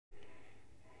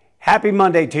Happy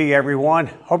Monday to you, everyone.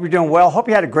 Hope you're doing well. Hope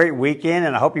you had a great weekend,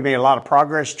 and I hope you made a lot of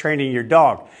progress training your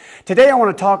dog. Today, I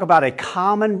want to talk about a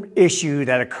common issue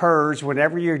that occurs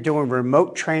whenever you're doing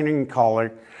remote training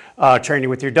training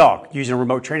with your dog, using a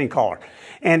remote training collar.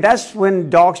 And that's when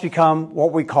dogs become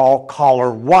what we call collar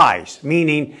wise,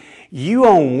 meaning you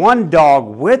own one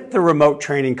dog with the remote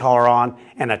training collar on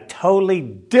and a totally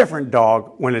different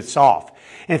dog when it's off.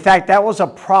 In fact, that was a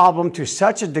problem to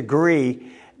such a degree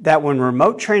that when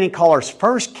remote training collars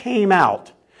first came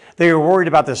out, they were worried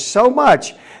about this so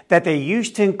much that they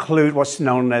used to include what's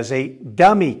known as a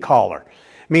dummy collar,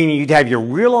 meaning you'd have your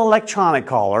real electronic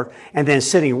collar and then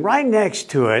sitting right next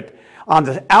to it, on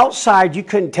the outside you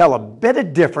couldn't tell a bit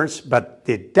of difference, but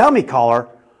the dummy collar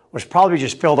was probably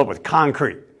just filled up with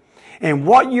concrete. And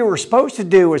what you were supposed to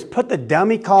do was put the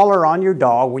dummy collar on your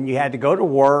dog when you had to go to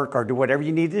work or do whatever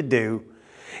you needed to do.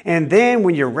 And then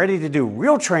when you're ready to do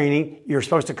real training, you're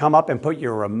supposed to come up and put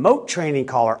your remote training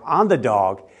collar on the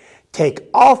dog, take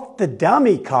off the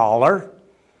dummy collar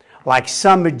like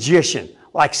some magician,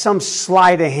 like some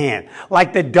sleight of hand,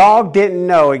 like the dog didn't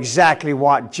know exactly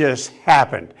what just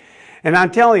happened. And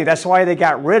I'm telling you, that's why they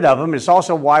got rid of them. It's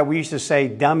also why we used to say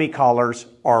dummy collars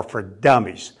are for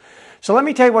dummies. So let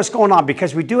me tell you what's going on,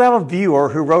 because we do have a viewer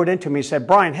who wrote into me and said,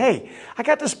 Brian, hey, I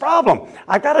got this problem.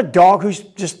 I've got a dog who's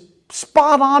just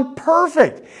spot on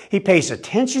perfect. He pays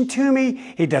attention to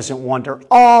me. He doesn't wander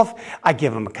off. I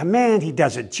give him a command. He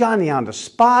does it Johnny on the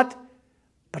spot.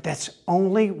 But that's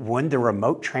only when the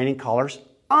remote training collar's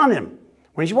on him,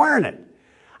 when he's wearing it.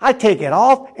 I take it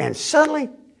off and suddenly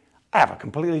I have a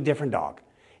completely different dog.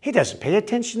 He doesn't pay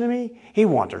attention to me. He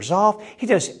wanders off. He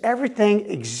does everything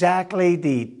exactly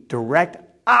the direct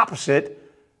opposite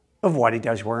of what he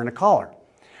does wearing a collar.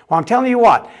 Well, I'm telling you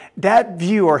what, that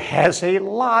viewer has a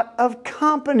lot of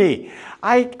company.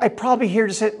 I probably hear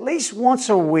this at least once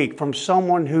a week from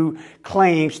someone who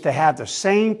claims to have the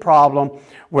same problem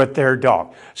with their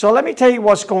dog. So let me tell you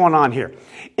what's going on here.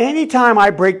 Anytime I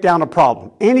break down a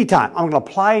problem, anytime, I'm going to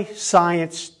apply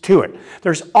science to it.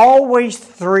 There's always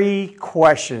three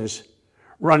questions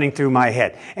running through my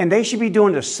head. And they should be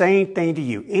doing the same thing to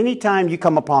you. Anytime you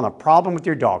come upon a problem with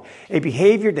your dog, a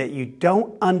behavior that you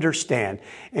don't understand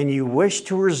and you wish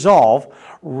to resolve,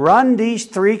 run these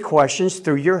three questions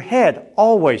through your head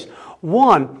always.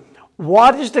 One,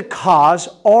 what is the cause,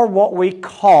 or what we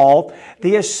call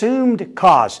the assumed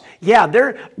cause? Yeah,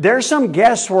 there's some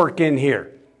guesswork in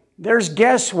here. There's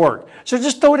guesswork. So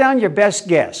just throw down your best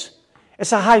guess.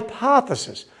 It's a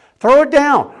hypothesis. Throw it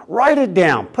down, write it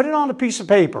down, put it on a piece of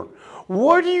paper.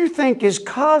 What do you think is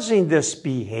causing this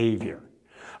behavior?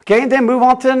 Okay, and then move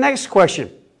on to the next question.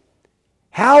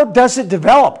 How does it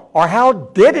develop, or how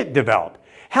did it develop?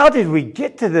 How did we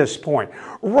get to this point?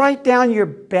 Write down your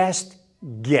best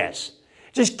guess.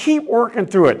 Just keep working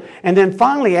through it. And then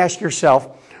finally ask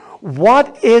yourself,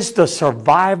 what is the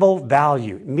survival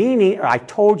value? Meaning, I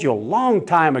told you a long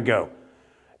time ago,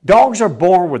 dogs are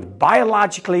born with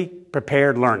biologically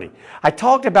prepared learning. I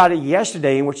talked about it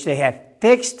yesterday, in which they have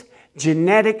fixed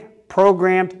genetic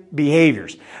programmed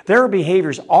behaviors. There are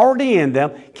behaviors already in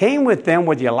them, came with them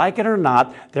whether you like it or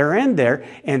not. They're in there,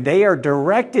 and they are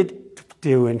directed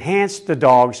to enhance the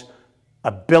dog's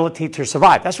ability to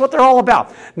survive. That's what they're all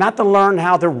about. Not to learn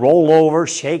how to roll over,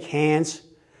 shake hands,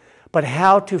 but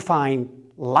how to find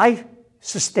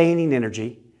life-sustaining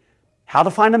energy, how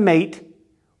to find a mate,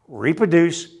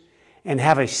 reproduce, and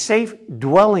have a safe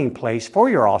dwelling place for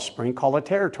your offspring called a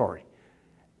territory.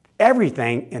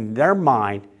 Everything in their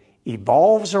mind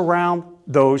evolves around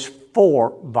those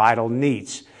four vital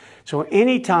needs. So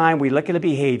anytime we look at a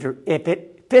behavior, if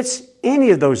it fits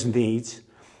any of those needs,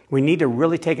 we need to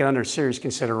really take it under serious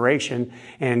consideration,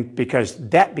 and because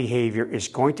that behavior is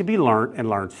going to be learned, and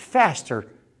learned faster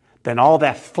than all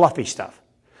that fluffy stuff.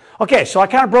 Okay, so I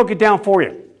kind of broke it down for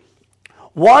you.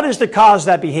 What is the cause of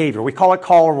that behavior? We call it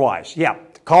collar wise. Yeah,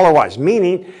 collar wise,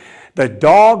 meaning the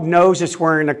dog knows it's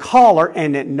wearing a collar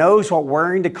and it knows what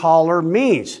wearing the collar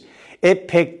means. It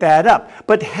picked that up.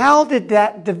 But how did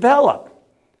that develop?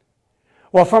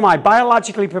 Well, from my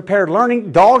biologically prepared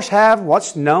learning, dogs have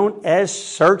what's known as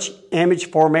search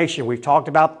image formation. We've talked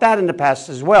about that in the past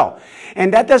as well.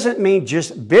 And that doesn't mean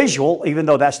just visual, even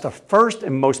though that's the first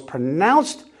and most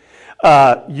pronounced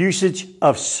usage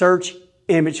of search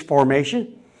image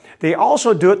formation. They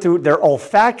also do it through their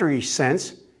olfactory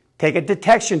sense. Take a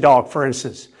detection dog, for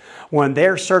instance. When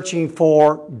they're searching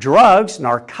for drugs,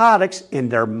 narcotics, in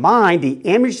their mind, the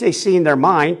image they see in their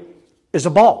mind is a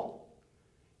ball.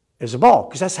 Is a ball,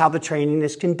 because that's how the training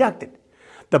is conducted.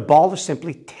 The ball is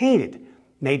simply tainted,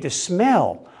 made to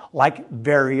smell like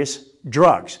various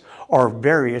drugs or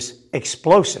various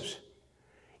explosives.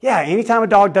 Yeah, anytime a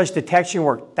dog does detection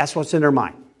work, that's what's in their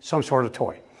mind, some sort of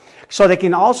toy. So they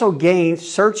can also gain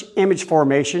search image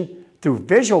formation through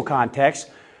visual context,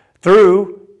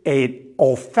 through an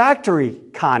olfactory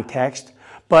context,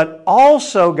 but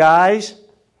also, guys,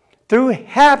 through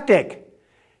haptic,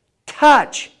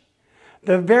 touch,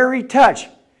 the very touch.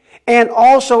 And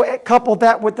also couple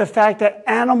that with the fact that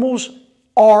animals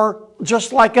are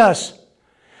just like us.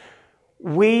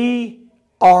 We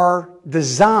are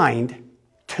designed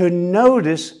to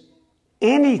notice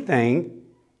anything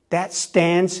that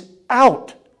stands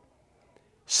out.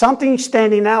 Something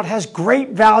standing out has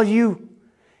great value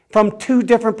from two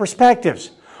different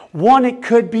perspectives. One, it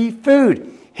could be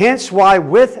food. Hence why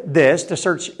with this, the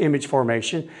search image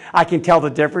formation, I can tell the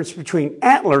difference between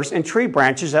antlers and tree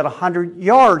branches at 100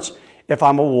 yards if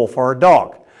I'm a wolf or a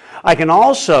dog. I can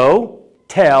also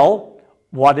tell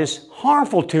what is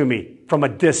harmful to me from a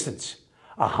distance.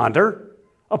 A hunter,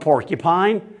 a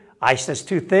porcupine, ice that's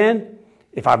too thin.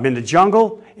 If I'm in the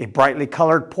jungle, a brightly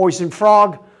colored poison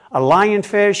frog, a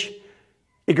lionfish,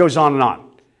 it goes on and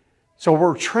on. So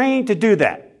we're trained to do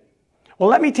that. Well,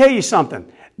 let me tell you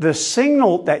something. The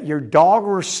signal that your dog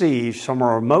receives from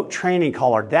a remote training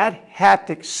collar, that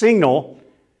haptic signal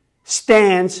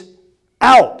stands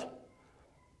out.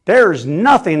 There is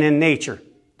nothing in nature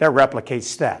that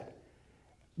replicates that.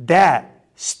 That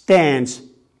stands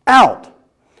out.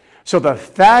 So the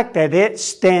fact that it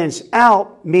stands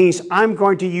out means I'm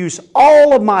going to use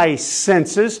all of my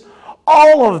senses,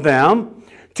 all of them,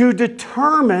 to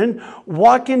determine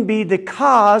what can be the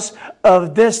cause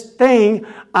of this thing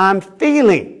I'm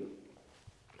feeling.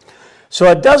 So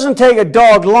it doesn't take a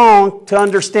dog long to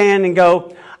understand and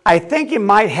go, I think it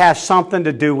might have something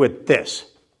to do with this.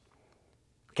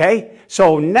 Okay?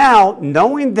 So now,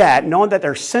 knowing that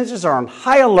their senses are on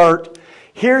high alert,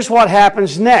 here's what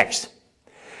happens next.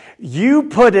 You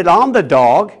put it on the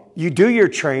dog, you do your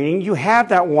training, you have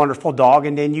that wonderful dog,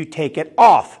 and then you take it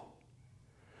off.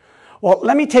 Well,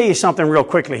 let me tell you something real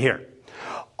quickly here.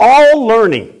 All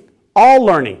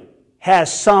learning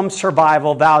has some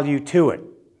survival value to it.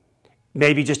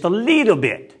 Maybe just a little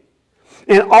bit.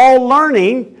 And all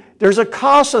learning, there's a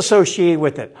cost associated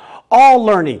with it. All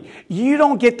learning. You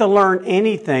don't get to learn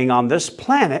anything on this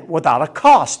planet without a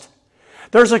cost.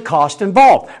 There's a cost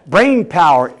involved. Brain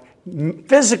power,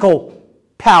 physical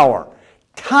power,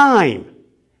 time,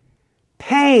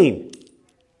 pain,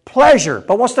 pleasure.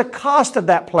 But what's the cost of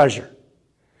that pleasure?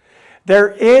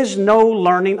 There is no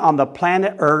learning on the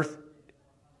planet Earth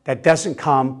that doesn't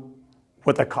come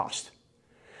with a cost.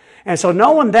 And so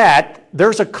knowing that,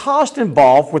 there's a cost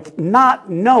involved with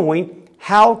not knowing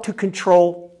how to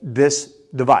control this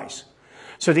device.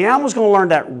 So the animal's going to learn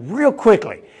that real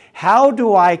quickly. How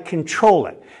do I control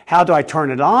it? How do I turn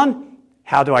it on?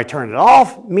 How do I turn it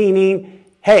off? Meaning,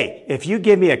 hey, if you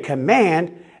give me a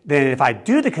command, then if I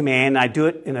do the command, I do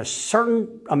it in a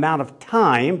certain amount of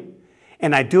time,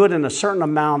 and I do it in a certain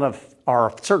amount of, or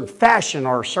a certain fashion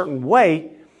or a certain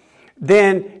way,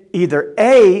 then either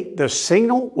A, the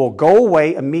signal will go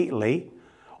away immediately,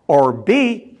 or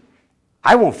B,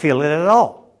 I won't feel it at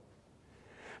all.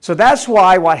 So that's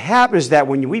why what happens is that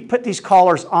when we put these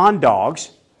collars on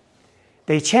dogs,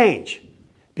 they change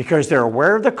because they're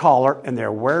aware of the collar and they're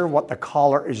aware of what the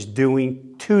collar is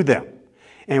doing to them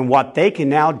and what they can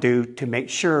now do to make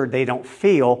sure they don't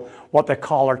feel what the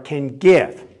collar can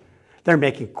give. They're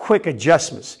making quick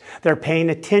adjustments. They're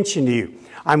paying attention to you.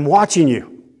 I'm watching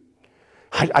you.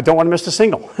 I don't want to miss a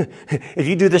signal. If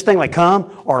you do this thing like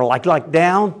come or like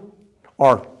down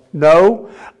or no,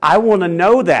 I want to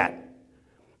know that.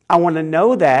 I want to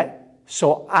know that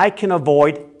so I can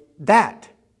avoid that.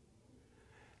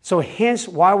 So hence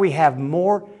why we have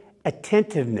more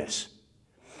attentiveness.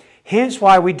 Hence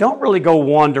why we don't really go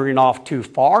wandering off too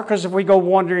far, because if we go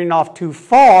wandering off too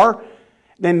far,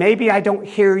 then maybe I don't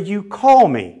hear you call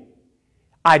me.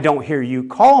 I don't hear you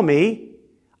call me.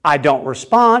 I don't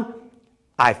respond.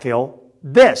 I feel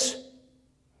this.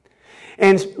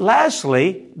 And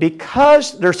lastly,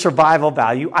 because there's survival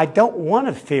value, I don't want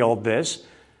to feel this.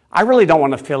 I really don't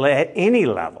want to feel it at any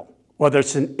level, whether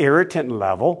it's an irritant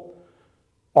level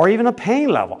or even a pain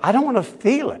level. I don't want to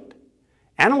feel it.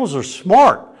 Animals are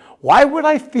smart. Why would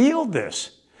I feel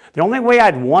this? The only way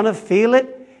I'd want to feel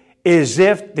it is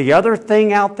if the other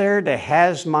thing out there that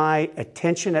has my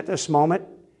attention at this moment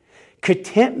could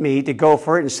tempt me to go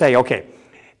for it and say, okay,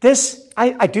 this,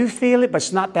 I do feel it, but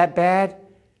it's not that bad.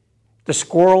 The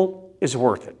squirrel is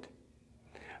worth it.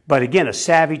 But again, a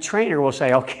savvy trainer will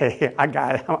say, okay, I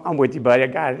got it. I'm with you, buddy. I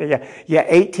got it. Yeah,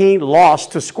 18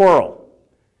 lost to squirrel.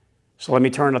 So let me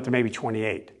turn it up to maybe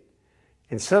 28.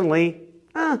 And suddenly,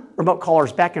 remote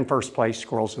collar's back in first place,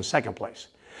 squirrel's in second place.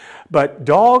 But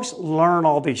dogs learn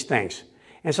all these things.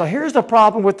 And so here's the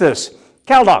problem with this.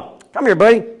 Cattle dog, come here,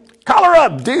 buddy. Collar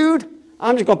up, dude.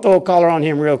 I'm just going to throw a collar on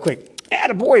him real quick.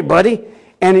 Attaboy, buddy.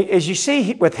 And as you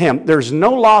see with him, there's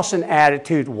no loss in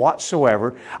attitude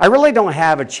whatsoever. I really don't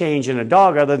have a change in a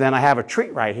dog other than I have a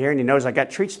treat right here. And he knows I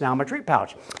got treats now in my treat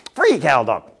pouch. Free cattle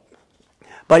dog.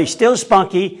 But he's still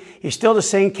spunky. He's still the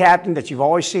same captain that you've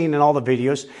always seen in all the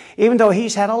videos, even though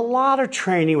he's had a lot of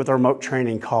training with a remote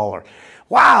training collar.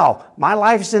 Wow, my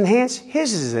life is enhanced.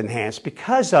 His is enhanced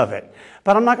because of it.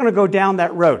 But I'm not going to go down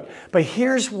that road. But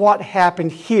here's what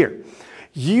happened here.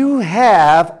 You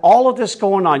have all of this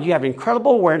going on. You have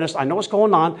incredible awareness. I know what's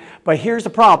going on, but here's the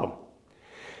problem.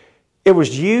 It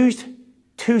was used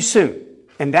too soon.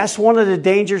 And that's one of the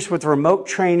dangers with remote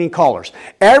training collars.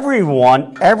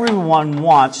 Everyone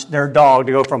wants their dog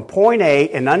to go from point A,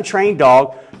 an untrained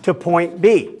dog, to point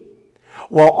B.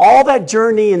 Well, all that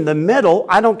journey in the middle,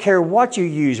 I don't care what you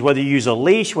use, whether you use a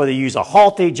leash, whether you use a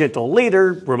halty, gentle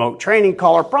leader, remote training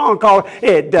collar, prong collar,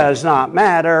 it does not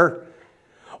matter.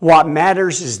 What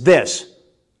matters is this.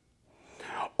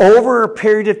 Over a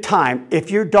period of time,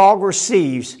 if your dog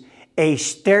receives a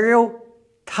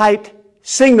stereotyped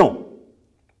signal,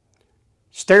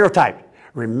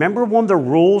 remember one of the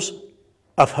rules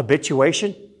of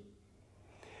habituation?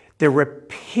 The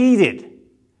repeated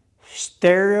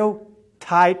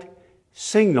stereotyped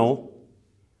signal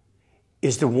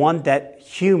is the one that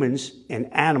humans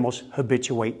and animals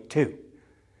habituate to.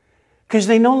 Because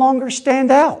they no longer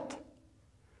stand out.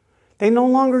 They no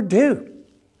longer do.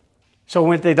 So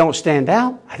when they don't stand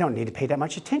out, I don't need to pay that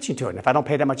much attention to it. And if I don't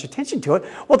pay that much attention to it,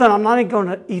 well, then I'm not going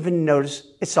to even notice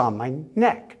it's on my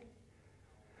neck.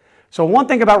 So one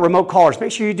thing about remote collars,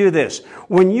 make sure you do this.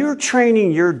 When you're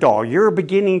training your dog, you're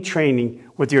beginning training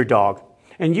with your dog,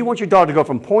 and you want your dog to go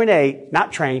from point A,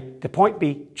 not trained, to point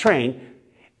B, trained.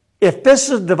 If this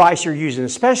is the device you're using,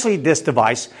 especially this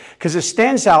device, because it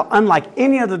stands out unlike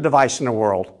any other device in the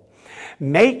world,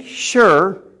 make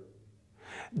sure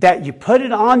that you put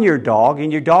it on your dog and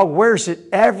your dog wears it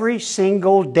every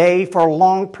single day for a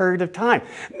long period of time.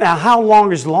 Now, how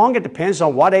long is long? It depends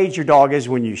on what age your dog is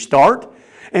when you start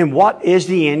and what is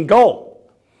the end goal.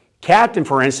 Captain,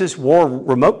 for instance, wore a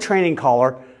remote training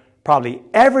collar probably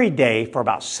every day for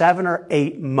about 7 or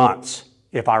 8 months,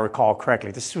 if I recall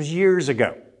correctly. This was years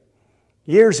ago.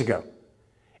 Years ago.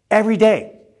 Every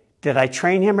day. Did I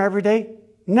train him every day?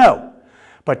 No.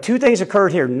 But two things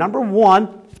occurred here. Number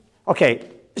one, okay,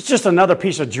 it's just another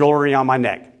piece of jewelry on my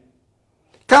neck.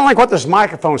 Kind of like what this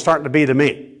microphone's starting to be to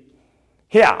me.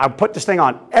 Yeah, I put this thing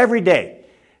on every day.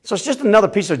 So it's just another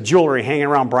piece of jewelry hanging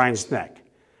around Bryan's neck.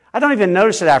 I don't even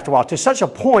notice it after a while, to such a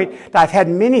point that I've had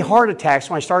many heart attacks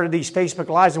when I started these Facebook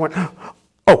Lives and went,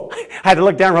 oh, I had to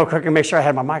look down real quick and make sure I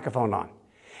had my microphone on.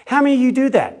 How many of you do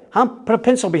that? Huh? Put a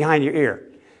pencil behind your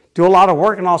ear. Do a lot of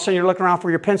work and all of a sudden you're looking around for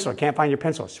your pencil. Can't find your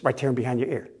pencil. It's right there behind your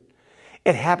ear.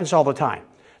 It happens all the time.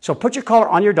 So put your collar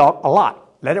on your dog a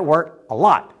lot. Let it work a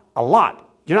lot, a lot.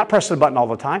 You're not pressing the button all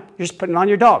the time. You're just putting it on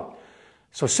your dog.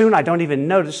 So soon I don't even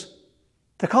notice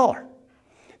the collar.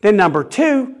 Then number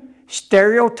two,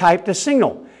 stereotype the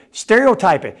signal.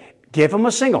 Stereotype it. Give them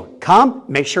a signal. Come,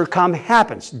 make sure come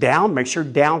happens. Down, make sure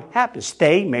down happens.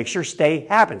 Stay, make sure stay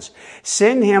happens.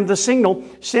 Send him the signal.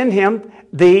 Send him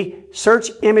the search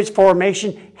image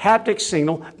formation haptic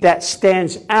signal that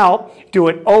stands out. Do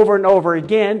it over and over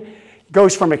again.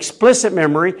 Goes from explicit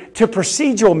memory to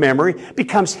procedural memory,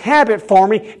 becomes habit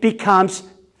forming, becomes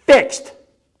fixed.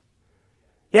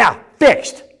 Yeah,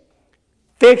 fixed.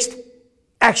 Fixed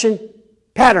action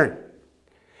pattern.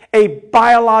 A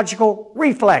biological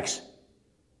reflex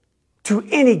to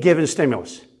any given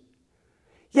stimulus.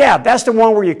 Yeah, that's the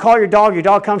one where you call your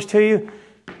dog comes to you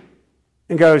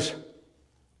and goes,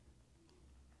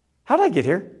 how did I get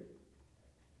here?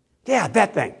 Yeah,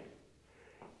 that thing.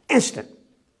 Instant.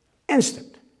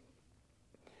 Instant.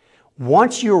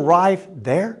 Once you arrive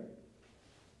there,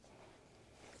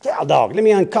 cow dog, let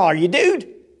me uncollar you, dude.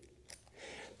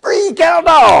 Free cattle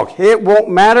dog. It won't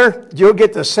matter. You'll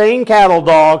get the same cattle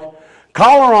dog.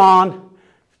 Collar on,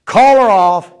 collar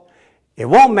off. It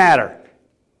won't matter.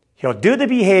 He'll do the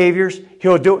behaviors.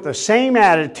 He'll do it with the same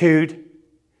attitude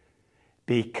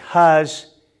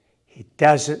because he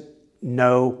doesn't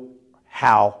know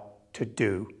how to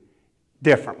do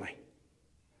differently.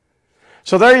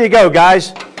 So there you go,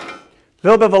 guys. A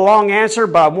little bit of a long answer,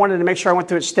 but I wanted to make sure I went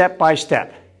through it step by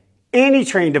step. Any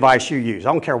training device you use,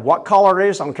 I don't care what collar it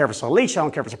is, I don't care if it's a leash, I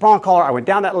don't care if it's a prong collar, I went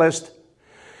down that list.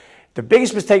 The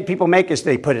biggest mistake people make is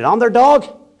they put it on their dog,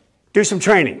 do some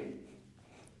training.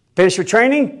 Finish your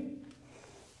training,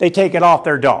 they take it off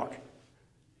their dog.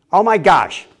 Oh my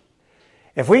gosh.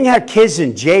 If we can have kids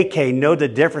in JK know the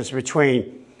difference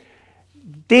between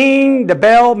ding, the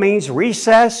bell means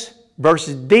recess,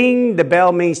 versus ding, the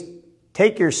bell means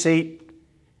take your seat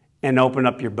and open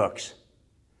up your books.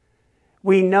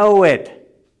 We know it.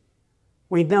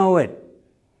 We know it.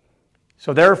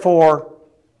 So therefore,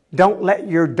 don't let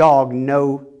your dog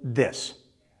know this.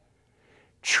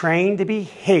 Train the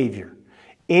behavior.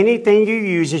 Anything you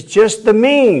use is just the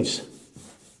means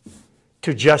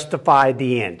to justify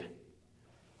the end.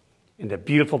 And the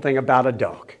beautiful thing about a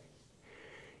dog,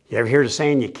 you ever hear the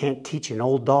saying, you can't teach an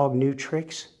old dog new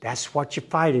tricks? That's what you're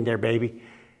fighting there, baby.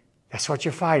 That's what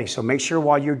you're fighting. So make sure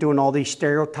while you're doing all these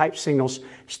stereotype signals,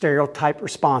 stereotype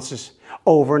responses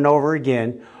over and over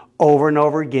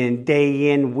again,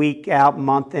 day in, week out,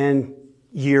 month in,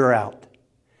 year out.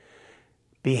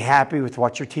 Be happy with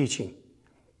what you're teaching,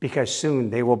 because soon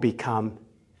they will become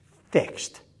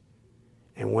fixed.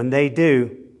 And when they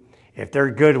do, if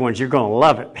they're good ones, you're going to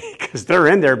love it, because they're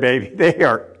in there, baby. They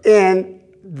are in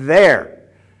there.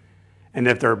 And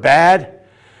if they're bad,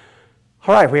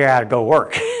 all right, we got to go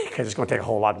work, because it's going to take a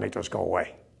whole lot to make those go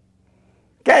away.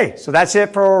 Okay, so that's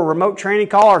it for a remote training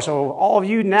collar. So all of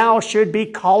you now should be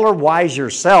collar wise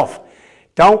yourself.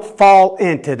 Don't fall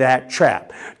into that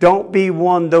trap. Don't be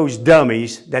one of those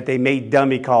dummies that they made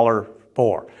dummy collar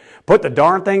for. Put the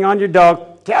darn thing on your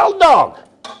dog. Tell the dog,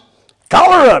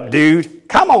 collar up, dude.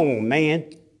 Come on,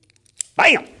 man.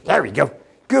 Bam, there we go.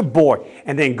 Good boy.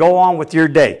 And then go on with your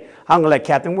day. I'm going to let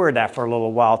Captain wear that for a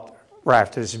little while right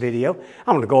after this video.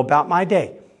 I'm going to go about my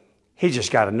day. He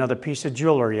just got another piece of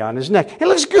jewelry on his neck. It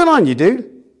looks good on you,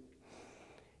 dude.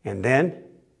 And then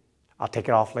I'll take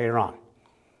it off later on.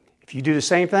 If you do the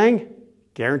same thing,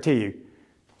 guarantee you,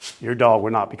 your dog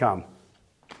will not become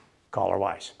collar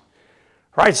wise.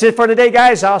 All right, that's it for today,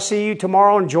 guys. I'll see you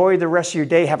tomorrow. Enjoy the rest of your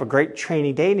day. Have a great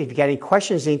training day. And if you got any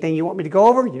questions, anything you want me to go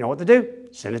over, you know what to do.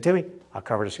 Send it to me. I'll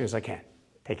cover it as soon as I can.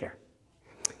 Take care.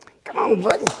 Come on,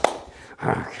 buddy.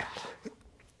 Okay.